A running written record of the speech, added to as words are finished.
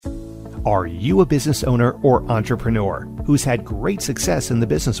Are you a business owner or entrepreneur who's had great success in the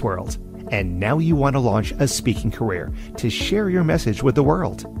business world, and now you want to launch a speaking career to share your message with the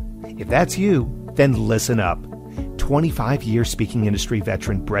world? If that's you, then listen up. 25-year speaking industry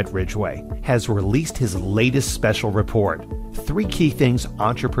veteran Brett Ridgway has released his latest special report, 3 key things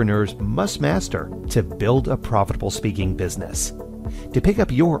entrepreneurs must master to build a profitable speaking business. To pick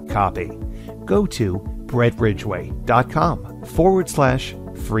up your copy, go to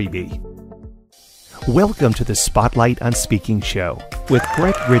brettridgway.com/freebie. Welcome to the Spotlight on Speaking show with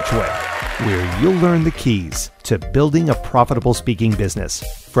Brett Ridgway, where you'll learn the keys to building a profitable speaking business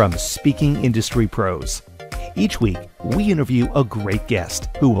from speaking industry pros. Each week, we interview a great guest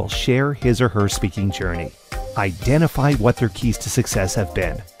who will share his or her speaking journey, identify what their keys to success have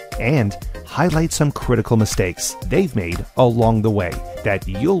been, and highlight some critical mistakes they've made along the way that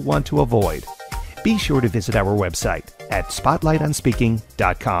you'll want to avoid. Be sure to visit our website at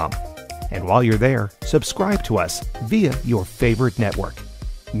spotlightonspeaking.com. And while you're there, subscribe to us via your favorite network.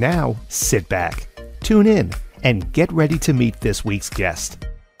 Now, sit back, tune in, and get ready to meet this week's guest.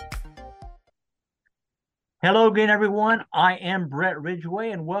 Hello again, everyone. I am Brett Ridgway,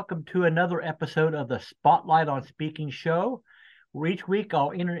 and welcome to another episode of the Spotlight on Speaking show, where each week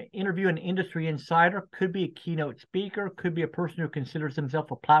I'll interview an industry insider. Could be a keynote speaker, could be a person who considers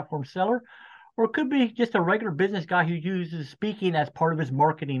himself a platform seller, or it could be just a regular business guy who uses speaking as part of his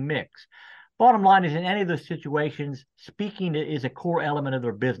marketing mix. Bottom line is, in any of those situations, speaking is a core element of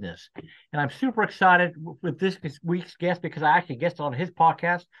their business. And I'm super excited with this week's guest because I actually guested on his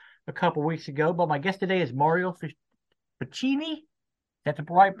podcast a couple weeks ago. But my guest today is Mario Fachini. That's the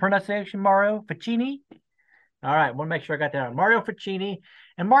right pronunciation, Mario Fachini? All right, I want to make sure I got that right. Mario Fachini.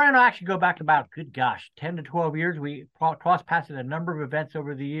 And Mario and I actually go back about, 10 to 12 years. We crossed paths at a number of events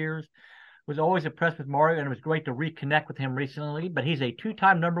over the years. Was always impressed with Mario, and it was great to reconnect with him recently. But he's a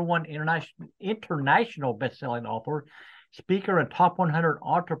 2-time #1 international best-selling author, speaker, and top 100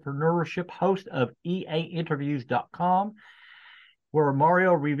 entrepreneurship host of eainterviews.com, where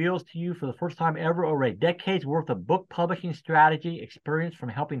Mario reveals to you for the first time ever over a decade's worth of book publishing strategy experience from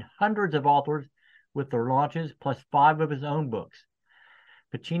helping hundreds of authors with their launches, plus 5 of his own books.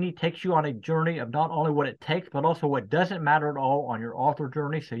 Fachini takes you on a journey of not only what it takes, but also what doesn't matter at all on your author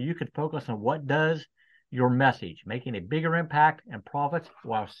journey, so you can focus on what does, your message, making a bigger impact and profits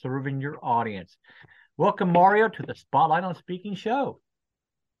while serving your audience. Welcome, Mario, to the Spotlight on Speaking show.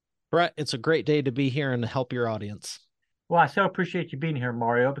 Brett, it's a great day to be here and help your audience. Well, I so appreciate you being here,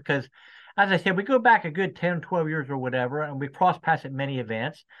 Mario, because, as I said, we go back a good 10, 12 years or whatever, and we cross paths at many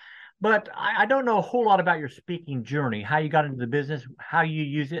events. But I don't know a whole lot about your speaking journey, how you got into the business, how you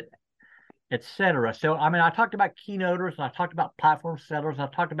use it, etc. So, I talked about keynoters, and I talked about platform sellers, and I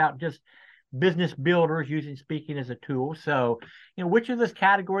talked about just business builders using speaking as a tool. So, which of those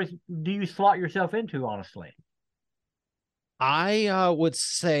categories do you slot yourself into, honestly? I would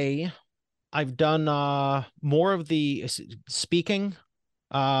say I've done more of the speaking.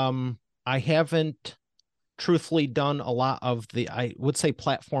 I haven't truthfully done a lot of I would say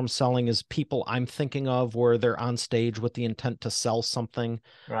platform selling is people I'm thinking of where they're on stage with the intent to sell something.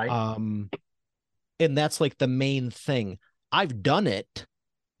 Right. And that's like the main thing. I've done it,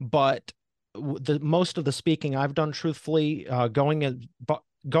 but most of the speaking I've done truthfully,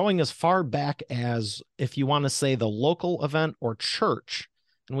 going as far back as, if you want to say, the local event or church,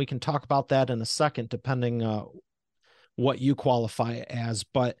 and we can talk about that in a second, depending what you qualify as.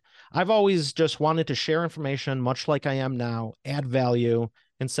 But I've always just wanted to share information, much like I am now, add value,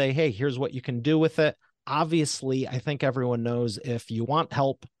 and say, hey, here's what you can do with it. Obviously, I think everyone knows if you want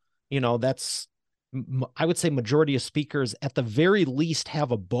help, that's, I would say majority of speakers at the very least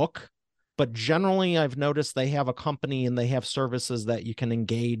have a book, but generally I've noticed they have a company and they have services that you can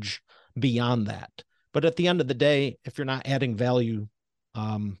engage beyond that. But at the end of the day, if you're not adding value,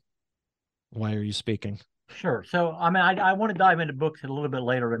 why are you speaking? Sure. So, I want to dive into books a little bit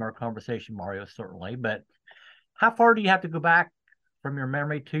later in our conversation, Mario, certainly. But how far do you have to go back from your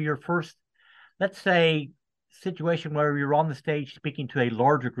memory to your first, let's say, situation where you're on the stage speaking to a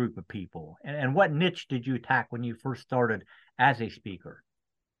larger group of people? And what niche did you attack when you first started as a speaker?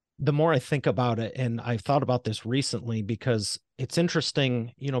 The more I think about it, and I've thought about this recently because it's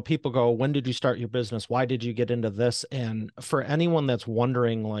interesting, people go, when did you start your business? Why did you get into this? And for anyone that's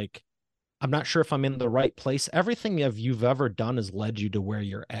wondering, like, I'm not sure if I'm in the right place. Everything you've ever done has led you to where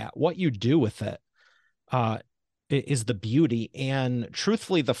you're at. What you do with it is the beauty. And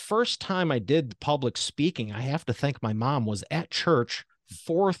truthfully, the first time I did public speaking, I have to thank my mom, was at church,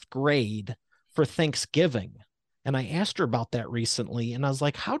 4th grade, for Thanksgiving. And I asked her about that recently. And I was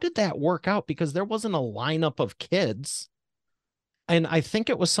like, how did that work out? Because there wasn't a lineup of kids. And I think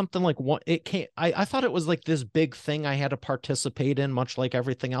it was something like what it came. I thought it was like this big thing I had to participate in, much like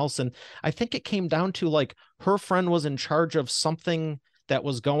everything else. And I think it came down to like her friend was in charge of something that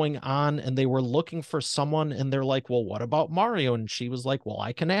was going on and they were looking for someone and they're like, well, what about Mario? And she was like, well,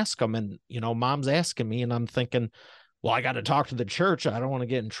 I can ask him. And, mom's asking me and I'm thinking, well, I got to talk to the church. I don't want to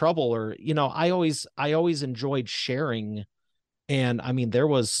get in trouble. Or, I always enjoyed sharing. And I mean, there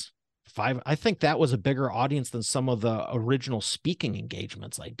was I think that was a bigger audience than some of the original speaking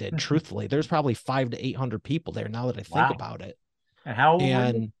engagements I did. Truthfully, there's probably 500 to 800 people there now that I think Wow. about it. And how old were you?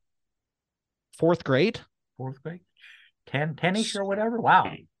 And fourth grade. Fourth grade? 10-ish or whatever?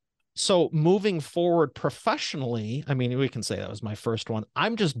 Wow. So moving forward professionally, I mean, we can say that was my first one.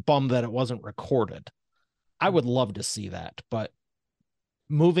 I'm just bummed that it wasn't recorded. I would love to see that, but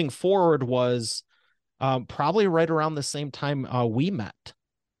moving forward was probably right around the same time we met.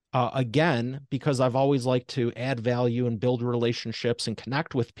 Again, because I've always liked to add value and build relationships and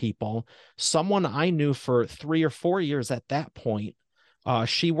connect with people. Someone I knew for 3 or 4 years at that point,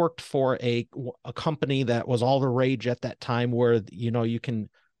 she worked for a company that was all the rage at that time, where you can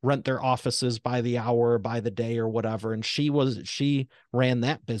rent their offices by the hour, by the day, or whatever. And she ran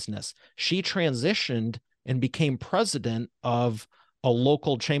that business. She transitioned and became president of a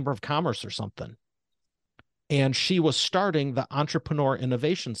local chamber of commerce or something. And she was starting the Entrepreneur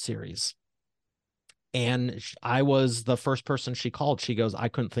Innovation Series. And I was the first person she called. She goes, I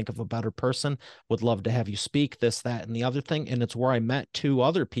couldn't think of a better person. Would love to have you speak, this, that, and the other thing. And it's where I met two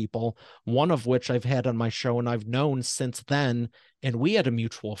other people, one of which I've had on my show and I've known since then. And we had a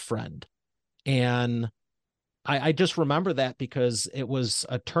mutual friend. And I just remember that because it was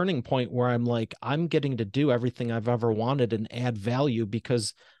a turning point where I'm like, I'm getting to do everything I've ever wanted and add value,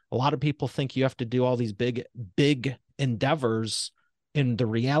 because a lot of people think you have to do all these big, big endeavors. And the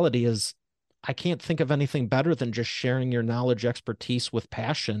reality is, I can't think of anything better than just sharing your knowledge, expertise with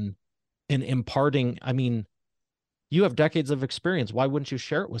passion and imparting. I mean, you have decades of experience. Why wouldn't you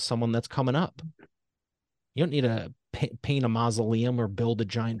share it with someone that's coming up? You don't need to paint a mausoleum or build a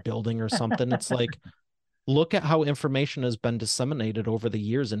giant building or something. It's like, look at how information has been disseminated over the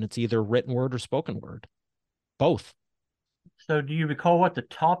years, and it's either written word or spoken word, both. So do you recall what the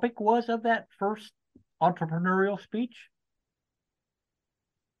topic was of that first entrepreneurial speech?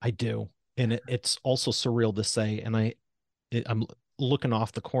 I do. And it's also surreal to say, and I'm looking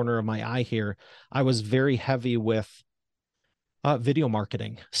off the corner of my eye here. I was very heavy with video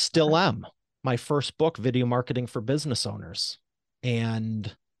marketing, still am. My first book, Video Marketing for Business Owners.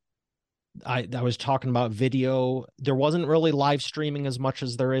 And I was talking about video. There wasn't really live streaming as much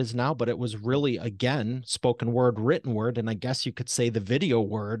as there is now, but it was really, again, spoken word, written word. And I guess you could say the video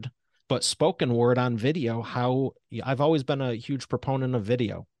word, but spoken word on video. How I've always been a huge proponent of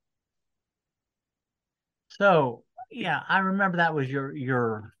video. So yeah, I remember that was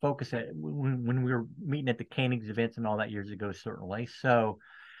your focus at when we were meeting at the Koenig's events and all that years ago, certainly. So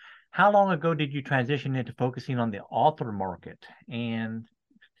how long ago did you transition into focusing on the author market? And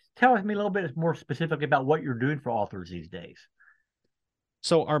tell me a little bit more specifically about what you're doing for authors these days.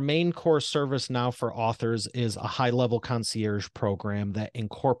 So our main core service now for authors is a high-level concierge program that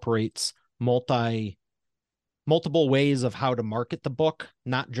incorporates multiple ways of how to market the book,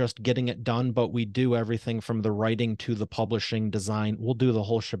 not just getting it done, but we do everything from the writing to the publishing, design. We'll do the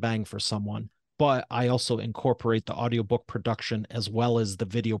whole shebang for someone. But I also incorporate the audiobook production as well as the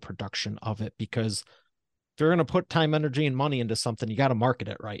video production of it, because if you're going to put time, energy, and money into something, you got to market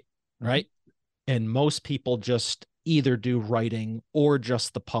it right. Right. And most people just either do writing or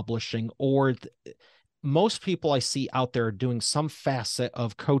just the publishing, or most people I see out there are doing some facet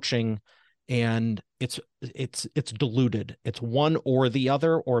of coaching, and it's diluted. It's one or the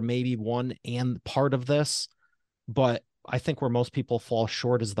other, or maybe one and part of this. But I think where most people fall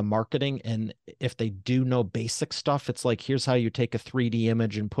short is the marketing. And if they do know basic stuff, it's like, here's how you take a 3D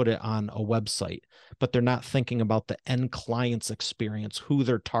image and put it on a website, but they're not thinking about the end client's experience, who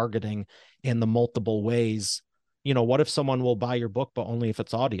they're targeting, in the multiple ways. What if someone will buy your book, but only if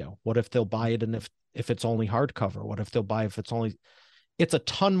it's audio? What if they'll buy it and if it's only hardcover? What if they'll buy if it's a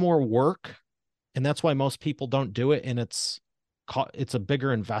ton more work. And that's why most people don't do it. And it's a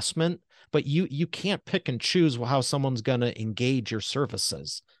bigger investment, but you can't pick and choose how someone's going to engage your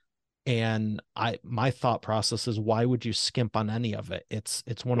services. And my thought process is, why would you skimp on any of it? It's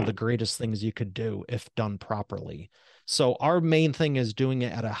one of the greatest things you could do if done properly. So our main thing is doing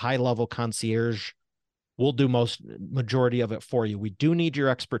it at a high level concierge. We'll do majority of it for you. We do need your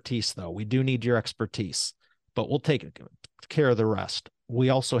expertise though. We do need your expertise, but we'll take care of the rest. We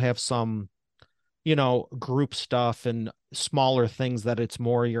also have some group stuff and smaller things that it's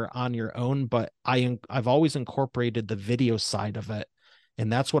more you're on your own. But I've always incorporated the video side of it.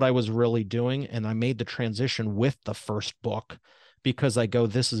 And that's what I was really doing. And I made the transition with the first book because I go,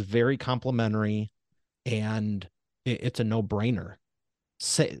 this is very complimentary and it's a no-brainer.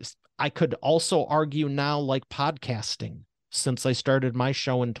 I could also argue now, like podcasting, since I started my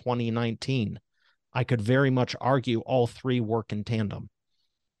show in 2019, I could very much argue all three work in tandem.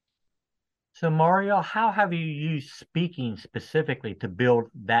 So Mario, how have you used speaking specifically to build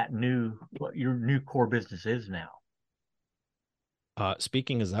what your new core business is now?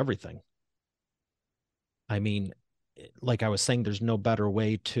 Speaking is everything. I mean, like I was saying, there's no better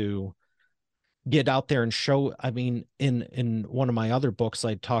way to get out there and show. I mean, in one of my other books,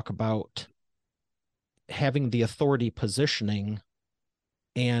 I talk about having the authority positioning,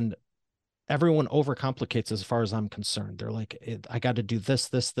 and everyone overcomplicates as far as I'm concerned. They're like, I got to do this,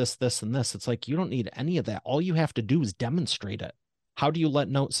 this, this, this, and this. It's like, you don't need any of that. All you have to do is demonstrate it. How do you let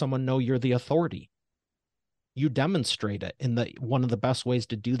someone know you're the authority? You demonstrate it. And one of the best ways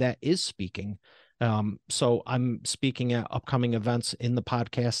to do that is speaking. So I'm speaking at upcoming events in the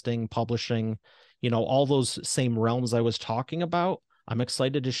podcasting, publishing, all those same realms I was talking about. I'm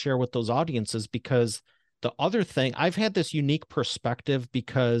excited to share with those audiences because the other thing, I've had this unique perspective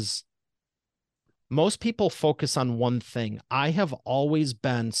because most people focus on one thing. I have always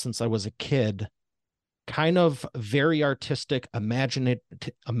been, since I was a kid, kind of very artistic, imaginatory,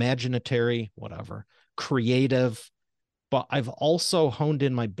 whatever, creative, but I've also honed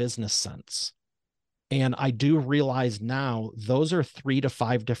in my business sense. And I do realize now those are 3 to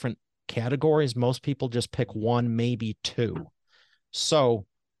 5 different categories. Most people just pick one, maybe 2. So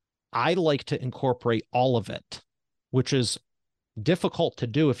I like to incorporate all of it, which is difficult to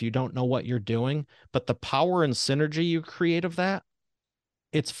do if you don't know what you're doing. But the power and synergy you create of that,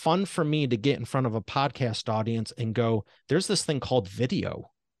 it's fun for me to get in front of a podcast audience and go, there's this thing called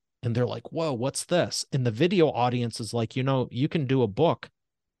video. And they're like, whoa, what's this? And the video audience is like, you can do a book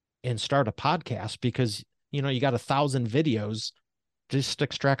and start a podcast because, you got 1,000 videos, just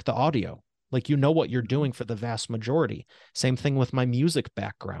extract the audio. Like, what you're doing for the vast majority. Same thing with my music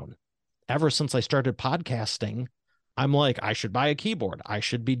background. Ever since I started podcasting, I'm like, I should buy a keyboard. I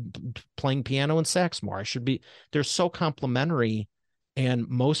should be playing piano and sax more. They're so complementary and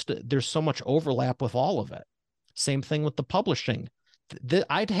there's so much overlap with all of it. Same thing with the publishing.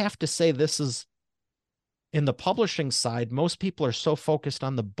 I'd have to say this is in the publishing side. Most people are so focused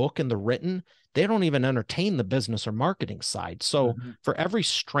on the book and the written, they don't even entertain the business or marketing side. So for every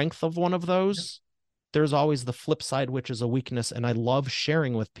strength of one of those, there's always the flip side, which is a weakness. And I love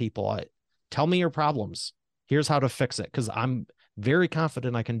sharing with people. Tell me your problems. Here's how to fix it. Because I'm very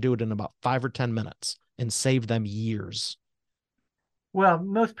confident I can do it in about 5 or 10 minutes and save them years. Well,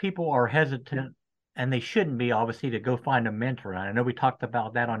 most people are hesitant, and they shouldn't be, obviously, to go find a mentor. And I know we talked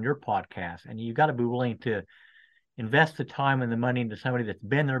about that on your podcast, and you got to be willing to invest the time and the money into somebody that's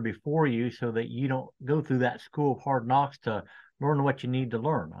been there before you so that you don't go through that school of hard knocks to learn what you need to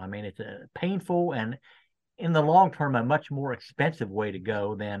learn. I mean, it's a painful and in the long term, a much more expensive way to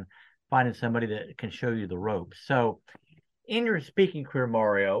go than finding somebody that can show you the ropes. So in your speaking career,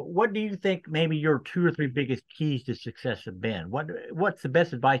 Mario, what do you think maybe your 2 or 3 biggest keys to success have been? What's the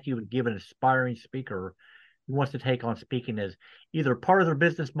best advice you would give an aspiring speaker who wants to take on speaking as either part of their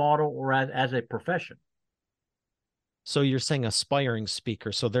business model or as a profession? So you're saying aspiring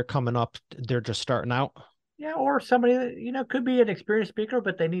speaker. So they're coming up, they're just starting out? Yeah, or somebody that, could be an experienced speaker,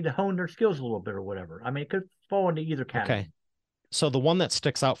 but they need to hone their skills a little bit or whatever. I mean, it could fall into either category. Okay. So the one that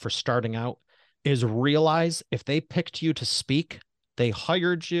sticks out for starting out is realize if they picked you to speak, they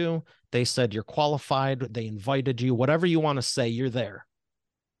hired you, they said you're qualified, they invited you, whatever you want to say, you're there.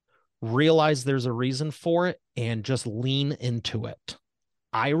 Realize there's a reason for it and just lean into it.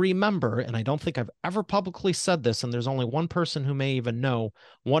 I remember, and I don't think I've ever publicly said this, and there's only one person who may even know,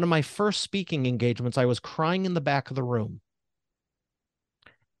 one of my first speaking engagements, I was crying in the back of the room.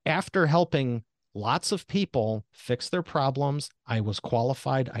 After helping lots of people fix their problems, I was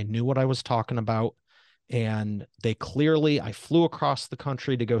qualified. I knew what I was talking about. And I flew across the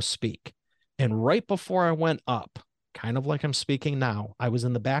country to go speak. And right before I went up, kind of like I'm speaking now, I was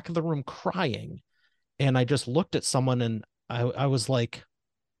in the back of the room crying. And I just looked at someone and I was like,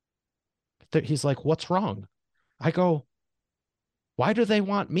 he's like, what's wrong? I go, why do they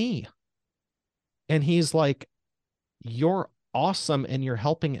want me? And he's like, you're awesome and you're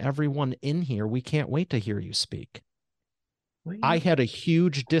helping everyone in here. We can't wait to hear you speak. Well, yeah. I had a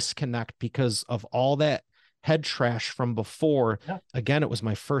huge disconnect because of all that head trash from before. Yeah. Again, it was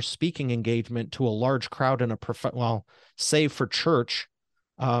my first speaking engagement to a large crowd in save for church.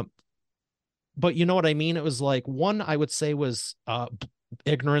 but you know what I mean? It was like one I would say was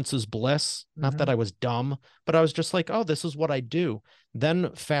ignorance is bliss. Not that I was dumb, but I was just like, oh, this is what I do.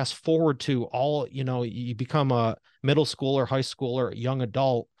 Then fast forward to all, you become a middle schooler, high schooler, young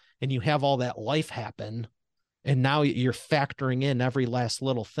adult, and you have all that life happen. And now you're factoring in every last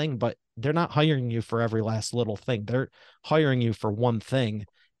little thing, but they're not hiring you for every last little thing. They're hiring you for one thing.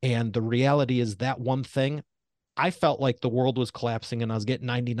 And the reality is that one thing, I felt like the world was collapsing and I was getting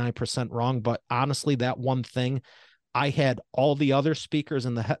 99% wrong. But honestly, that one thing, I had all the other speakers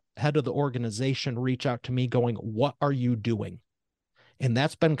and the head of the organization reach out to me going, what are you doing? And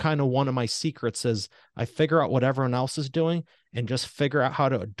that's been kind of one of my secrets is I figure out what everyone else is doing and just figure out how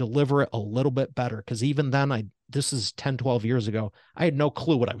to deliver it a little bit better. Cause even then this is 10, 12 years ago. I had no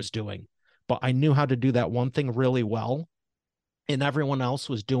clue what I was doing, but I knew how to do that one thing really well. And everyone else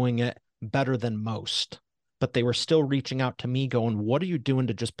was doing it better than most, but they were still reaching out to me going, what are you doing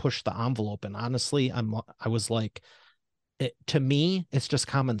to just push the envelope? And honestly, I was like, to me, it's just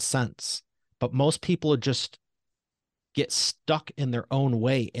common sense, but most people are just get stuck in their own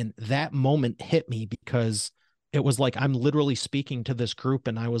way. And that moment hit me because it was like I'm literally speaking to this group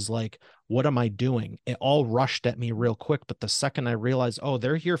and I was like, what am I doing? It all rushed at me real quick. But the second I realized, oh,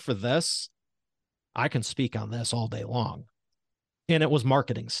 they're here for this, I can speak on this all day long. And it was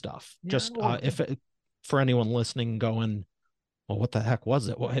marketing stuff. Yeah, just for anyone listening going, well, what the heck was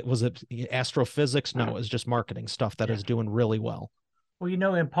it? Was it astrophysics? No, it was just marketing stuff that is doing really well.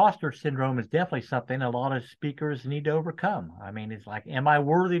 Well, imposter syndrome is definitely something a lot of speakers need to overcome. I mean, it's like, am I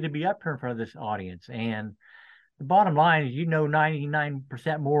worthy to be up here in front of this audience? And the bottom line is,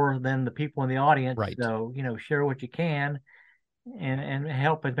 99% more than the people in the audience. Right. So, share what you can and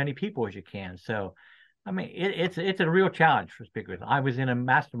help as many people as you can. So, I mean, it's a real challenge for speakers. I was in a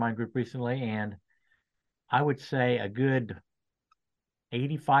mastermind group recently, and I would say a good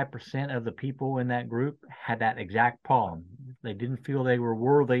 85% of the people in that group had that exact problem. They didn't feel they were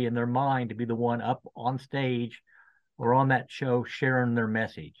worthy in their mind to be the one up on stage or on that show sharing their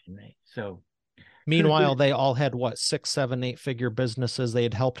message. Meanwhile, they all had 6, 7, 8-figure businesses. They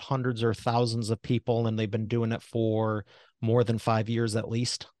had helped hundreds or thousands of people, and they've been doing it for more than 5 years at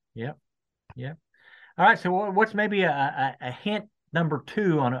least. Yep. All right. So what's maybe a hint number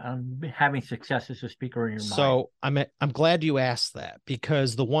 2 on having success as a speaker in your mind? So I'm glad you asked that,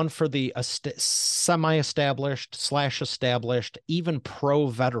 because the one for the semi-established / established, even pro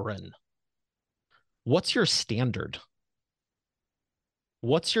veteran, what's your standard?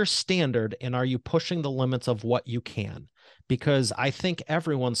 What's your standard, and are you pushing the limits of what you can? Because I think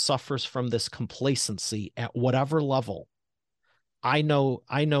everyone suffers from this complacency at whatever level. I know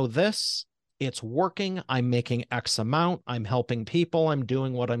this. It's working. I'm making X amount. I'm helping people. I'm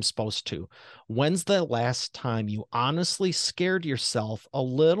doing what I'm supposed to. When's the last time you honestly scared yourself a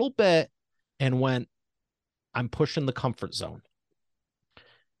little bit and went, I'm pushing the comfort zone?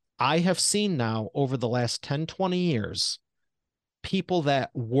 I have seen now over the last 10, 20 years, people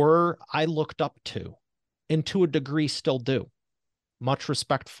that I looked up to, and to a degree still do. Much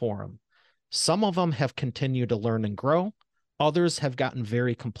respect for them. Some of them have continued to learn and grow. Others have gotten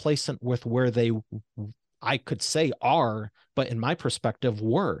very complacent with where I could say are, but in my perspective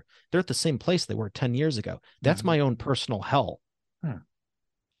were. They're at the same place they were 10 years ago. That's my own personal hell.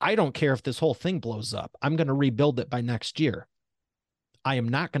 I don't care if this whole thing blows up. I'm going to rebuild it by next year. I am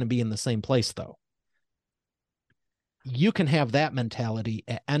not going to be in the same place, though. You can have that mentality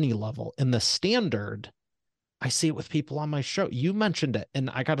at any level. In the standard, I see it with people on my show. You mentioned it, and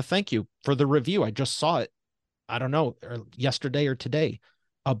I got to thank you for the review. I just saw it, I don't know, yesterday or today,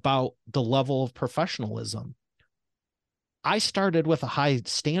 about the level of professionalism. I started with a high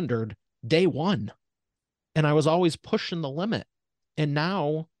standard day one, and I was always pushing the limit. And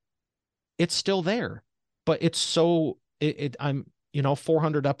now it's still there, but it's I'm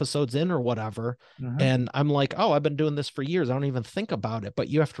 400 episodes in or whatever. And I'm like, oh, I've been doing this for years. I don't even think about it. But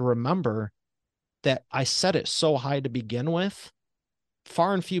you have to remember that I set it so high to begin with,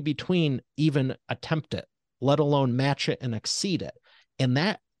 far and few between even attempt it, let alone match it and exceed it. And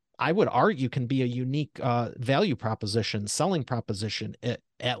that, I would argue, can be a unique value proposition, selling proposition,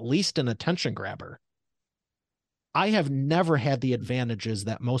 at least an attention grabber. I have never had the advantages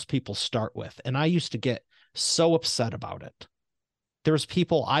that most people start with. And I used to get so upset about it. There's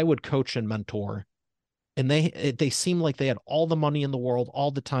people I would coach and mentor, and they seem like they had all the money in the world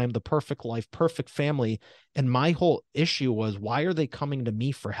all the time, the perfect life, perfect family. And my whole issue was, why are they coming to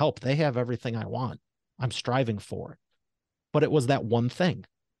me for help? They have everything I want. I'm striving for. But it was that one thing.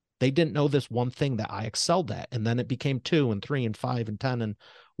 They didn't know this one thing that I excelled at. And then it became 2 and 3 and 5 and 10 and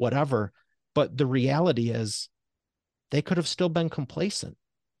whatever. But the reality is, they could have still been complacent.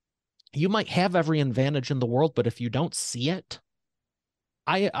 you might have every advantage in the world, but if you don't see it,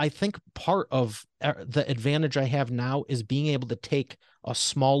 I think part of the advantage I have now is being able to take a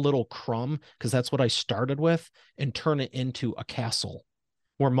small little crumb, because that's what I started with, and turn it into a castle,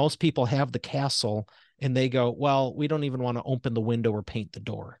 where most people have the castle and they go, well, we don't even want to open the window or paint the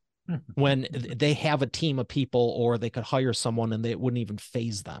door, when they have a team of people, or they could hire someone and it wouldn't even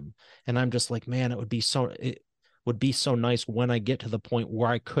phase them. And I'm just like, man, it would be so nice when I get to the point where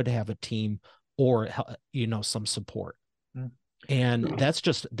I could have a team or, some support. And that's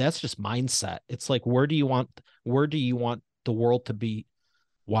just mindset. It's like, where do you want the world to be?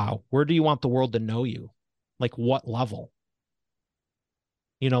 Wow. Where do you want the world to know you? Like, what level?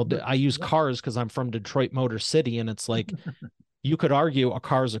 I use cars because I'm from Detroit Motor City, and it's like, you could argue a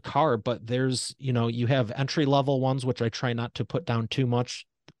car is a car, but there's, you have entry level ones, which I try not to put down too much.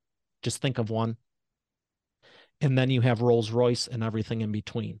 Just think of one. And then you have Rolls Royce and everything in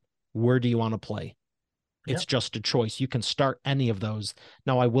between. Where do you want to play? It's just a choice. You can start any of those.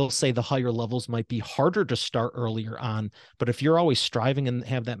 Now, I will say the higher levels might be harder to start earlier on, but if you're always striving and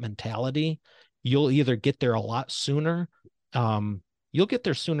have that mentality, you'll either get there a lot sooner. You'll get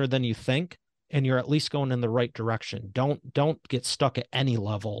there sooner than you think, and you're at least going in the right direction. Don't get stuck at any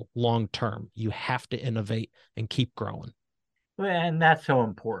level long term. You have to innovate and keep growing. And that's so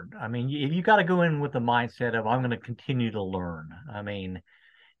important. I mean, you got to go in with the mindset of, I'm going to continue to learn. I mean,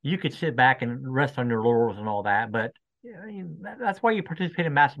 you could sit back and rest on your laurels and all that, but that's why you participate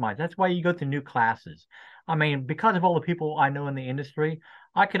in masterminds. That's why you go to new classes. I mean, because of all the people I know in the industry,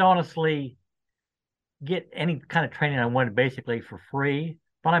 I could honestly get any kind of training I wanted basically for free,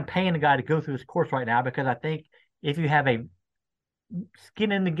 but I'm paying the guy to go through this course right now, because I think if you have a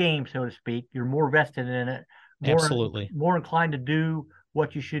skin in the game, so to speak, you're more vested in it, more inclined to do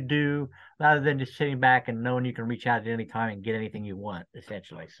what you should do, rather than just sitting back and knowing you can reach out at any time and get anything you want,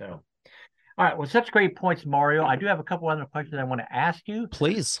 essentially. So, all right, well, such great points, Mario. I do have a couple other questions I want to ask you.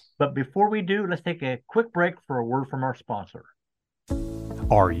 Please. But before we do, let's take a quick break for a word from our sponsor.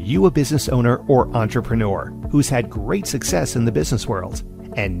 Are you a business owner or entrepreneur who's had great success in the business world,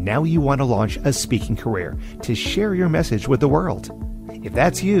 and now you want to launch a speaking career to share your message with the world? If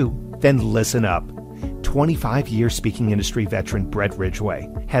that's you, then listen up. 25-year speaking industry veteran Brett Ridgway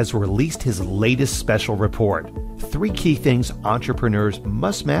has released his latest special report, 3 key things entrepreneurs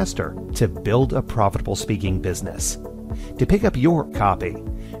must master to build a profitable speaking business. To pick up your copy,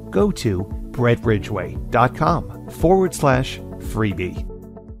 go to brettridgway.com/freebie.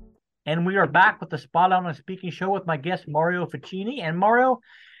 And we are back with the Spotlight on Speaking show with my guest, Mario Fachini. And Mario,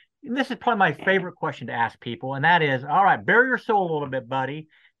 this is probably my favorite question to ask people, and that is, all right, bare your soul a little bit, buddy.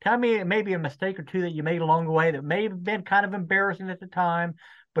 Tell me maybe a mistake or two that you made along the way that may have been kind of embarrassing at the time,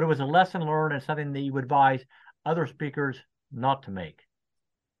 but it was a lesson learned and something that you would advise other speakers not to make.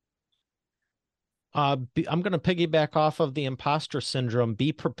 I'm going to piggyback off of the imposter syndrome.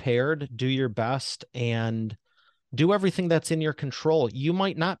 Be prepared, do your best, and do everything that's in your control. You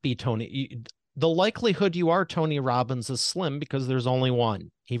might not be Tony. The likelihood you are Tony Robbins is slim, because there's only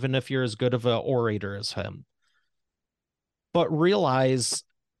one, even if you're as good of an orator as him. But realize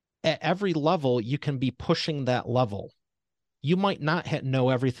at every level, you can be pushing that level. You might not know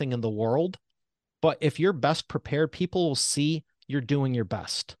everything in the world, but if you're best prepared, people will see you're doing your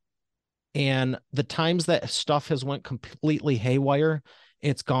best. And the times that stuff has went completely haywire,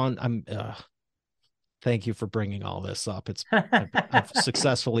 it's gone. Thank you for bringing all this up. I've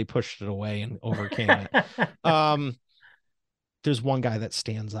successfully pushed it away and overcame it. There's one guy that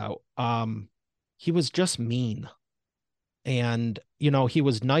stands out. He was just mean. And, he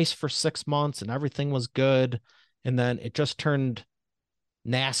was nice for 6 months and everything was good. And then it just turned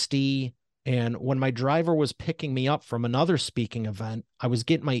nasty. And when my driver was picking me up from another speaking event, I was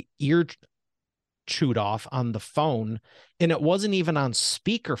getting my ear chewed off on the phone, and it wasn't even on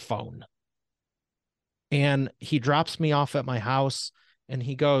speakerphone. And he drops me off at my house and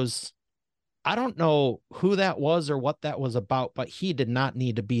he goes, I don't know who that was or what that was about, but he did not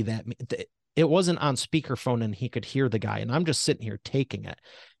need to be that. It wasn't on speakerphone and he could hear the guy. And I'm just sitting here taking it.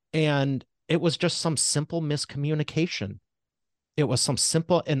 And it was just some simple miscommunication. It was some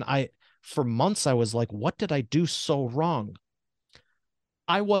simple, and for months I was like, what did I do so wrong?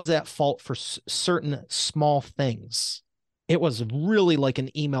 I was at fault for certain small things. It was really like an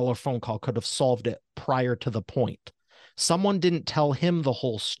email or phone call could have solved it prior to the point. Someone didn't tell him the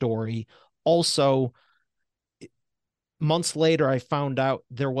whole story. Also, months later, I found out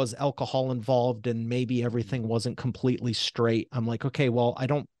there was alcohol involved and maybe everything wasn't completely straight. I'm like, okay, well, I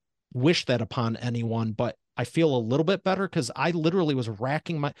don't wish that upon anyone, but I feel a little bit better, because I literally was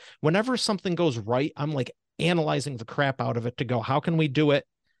racking whenever something goes right, I'm like analyzing the crap out of it to go, how can we do it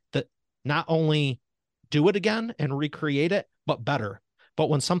not only do it again and recreate it, but better. But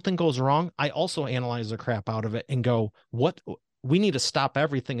when something goes wrong, I also analyze the crap out of it and go, what we need to stop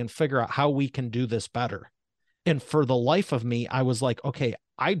everything and figure out how we can do this better. And for the life of me, I was like, okay,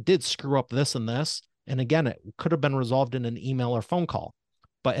 I did screw up this and this. And again, it could have been resolved in an email or phone call.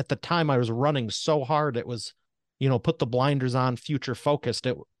 But at the time I was running so hard, it was, put the blinders on, future focused.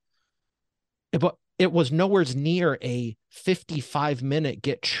 But it was nowhere near a 55-minute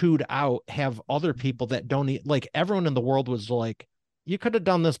get chewed out, have other people that don't eat, like everyone in the world was like, you could have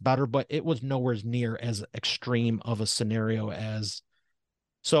done this better, but it was nowhere near as extreme of a scenario as.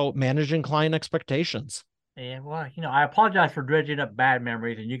 So managing client expectations. Yeah, well, I apologize for dredging up bad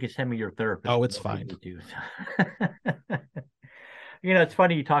memories, and you can send me your therapist. Oh, it's fine. It's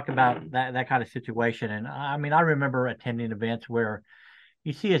funny you talk about that kind of situation. And I mean, I remember attending events where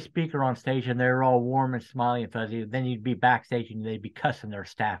you see a speaker on stage and they're all warm and smiley and fuzzy. Then you'd be backstage and they'd be cussing their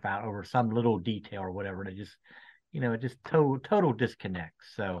staff out over some little detail or whatever. And it just total disconnect.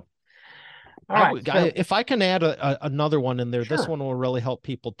 So, all right. If I can add another one in there, Sure. This one will really help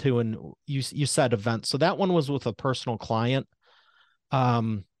people too. And you said event. So that one was with a personal client.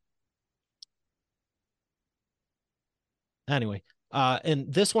 Anyway,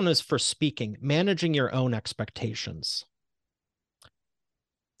 and this one is for speaking, managing your own expectations.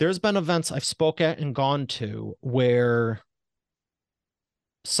 There's been events I've spoke at and gone to where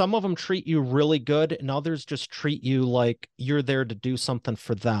some of them treat you really good and others just treat you like you're there to do something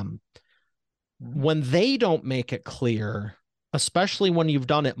for them. When they don't make it clear, especially when you've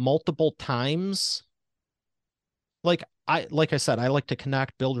done it multiple times, like I said, I like to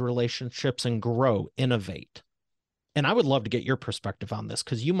connect, build relationships, and grow, innovate. And I would love to get your perspective on this,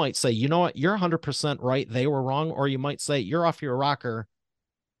 because you might say, you know what, you're 100% right, they were wrong. Or you might say, you're off your rocker,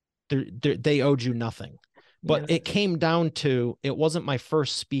 they owed you nothing. But it came down to, it wasn't my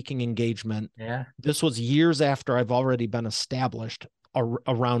first speaking engagement. Yeah. This was years after I've already been established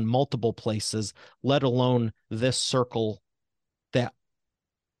around multiple places, let alone this circle that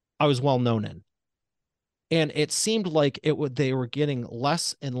I was well known in. And it seemed like they were getting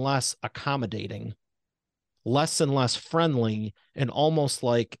less and less accommodating, less and less friendly, and almost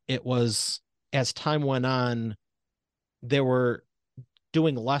like it was, as time went on, they were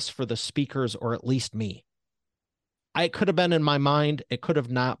doing less for the speakers, or at least me. It could have been in my mind, it could have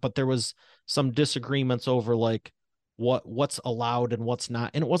not, but there was some disagreements over like what's allowed and what's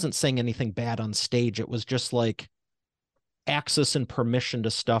not. And it wasn't saying anything bad on stage. It was just like access and permission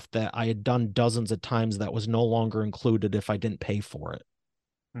to stuff that I had done dozens of times that was no longer included if I didn't pay for it.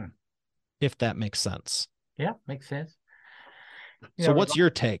 If that makes sense. Yeah, makes sense. So what's your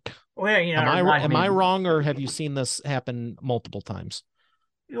take? Well, am I wrong, or have you seen this happen multiple times?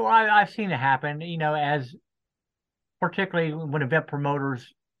 Well, I've seen it happen, as particularly when event promoters,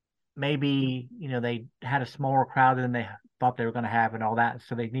 maybe, they had a smaller crowd than they thought they were going to have and all that.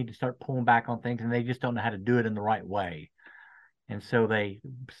 So they need to start pulling back on things, and they just don't know how to do it in the right way. And so they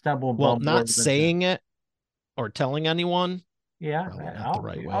stumble and bumble. Well, not saying it or telling anyone. Yeah. Not the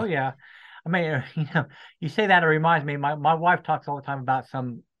right way. Oh, yeah. I mean, you say that, it reminds me, my wife talks all the time about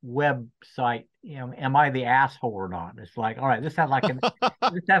some website, am I the asshole or not? It's like, all right, this sounds like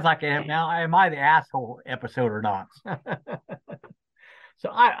now, am I the asshole episode or not?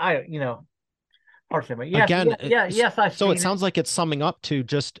 So I hard to say, but yes, again, yes, so it sounds like it's summing up to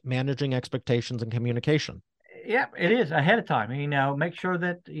just managing expectations and communication. Yeah, it is ahead of time. Make sure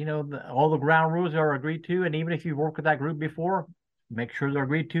that all the ground rules are agreed to, and even if you've worked with that group before, make sure they're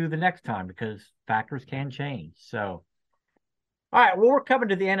agreed to the next time, because factors can change. So, all right, well, we're coming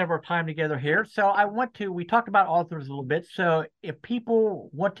to the end of our time together here. So we talked about authors a little bit. So if people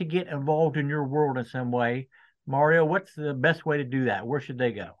want to get involved in your world in some way, Mario, what's the best way to do that? Where should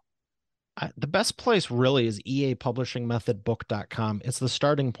they go? The best place really is eapublishingmethodbook.com. It's the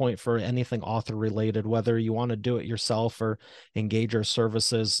starting point for anything author related, whether you want to do it yourself or engage our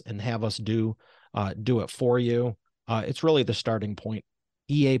services and have us do it for you. It's really the starting point.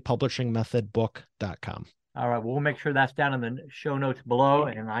 eapublishingmethodbook.com. All right. Well, we'll make sure that's down in the show notes below.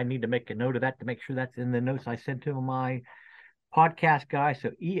 And I need to make a note of that to make sure that's in the notes I sent to my podcast guy.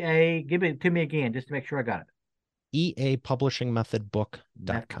 So EA, give it to me again, just to make sure I got it.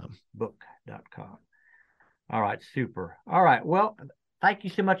 eapublishingmethodbook.com. Book.com. All right. Super. All right. Well, thank you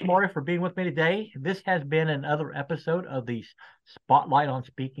so much, Mario, for being with me today. This has been another episode of the Spotlight on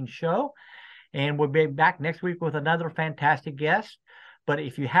Speaking show. And we'll be back next week with another fantastic guest. But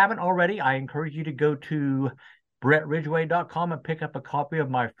if you haven't already, I encourage you to go to brettridgway.com and pick up a copy of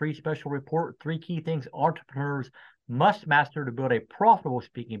my free special report, 3 Key Things Entrepreneurs Must Master to Build a Profitable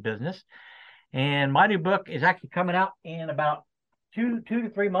Speaking Business. And my new book is actually coming out in about 2 to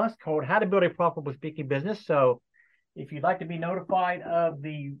 3 months called How to Build a Profitable Speaking Business. So if you'd like to be notified of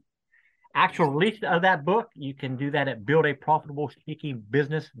the actual release of that book, you can do that at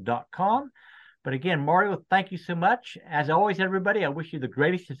buildaprofitableSpeakingBusiness.com. But again, Mario, thank you so much. As always, everybody, I wish you the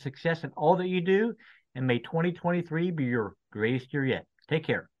greatest of success in all that you do, and may 2023 be your greatest year yet. Take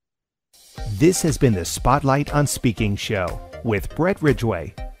care. This has been the Spotlight on Speaking show with Brett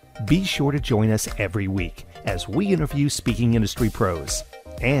Ridgway. Be sure to join us every week as we interview speaking industry pros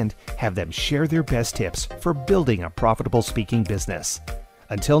and have them share their best tips for building a profitable speaking business.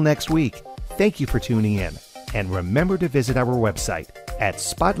 Until next week, thank you for tuning in, and remember to visit our website at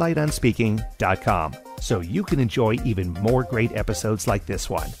spotlightonspeaking.com so you can enjoy even more great episodes like this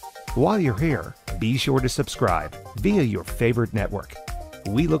one. While you're here, be sure to subscribe via your favorite network.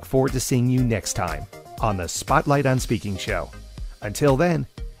 We look forward to seeing you next time on the Spotlight on Speaking show. Until then,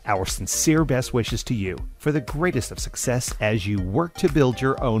 our sincere best wishes to you for the greatest of success as you work to build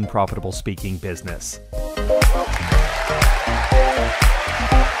your own profitable speaking business.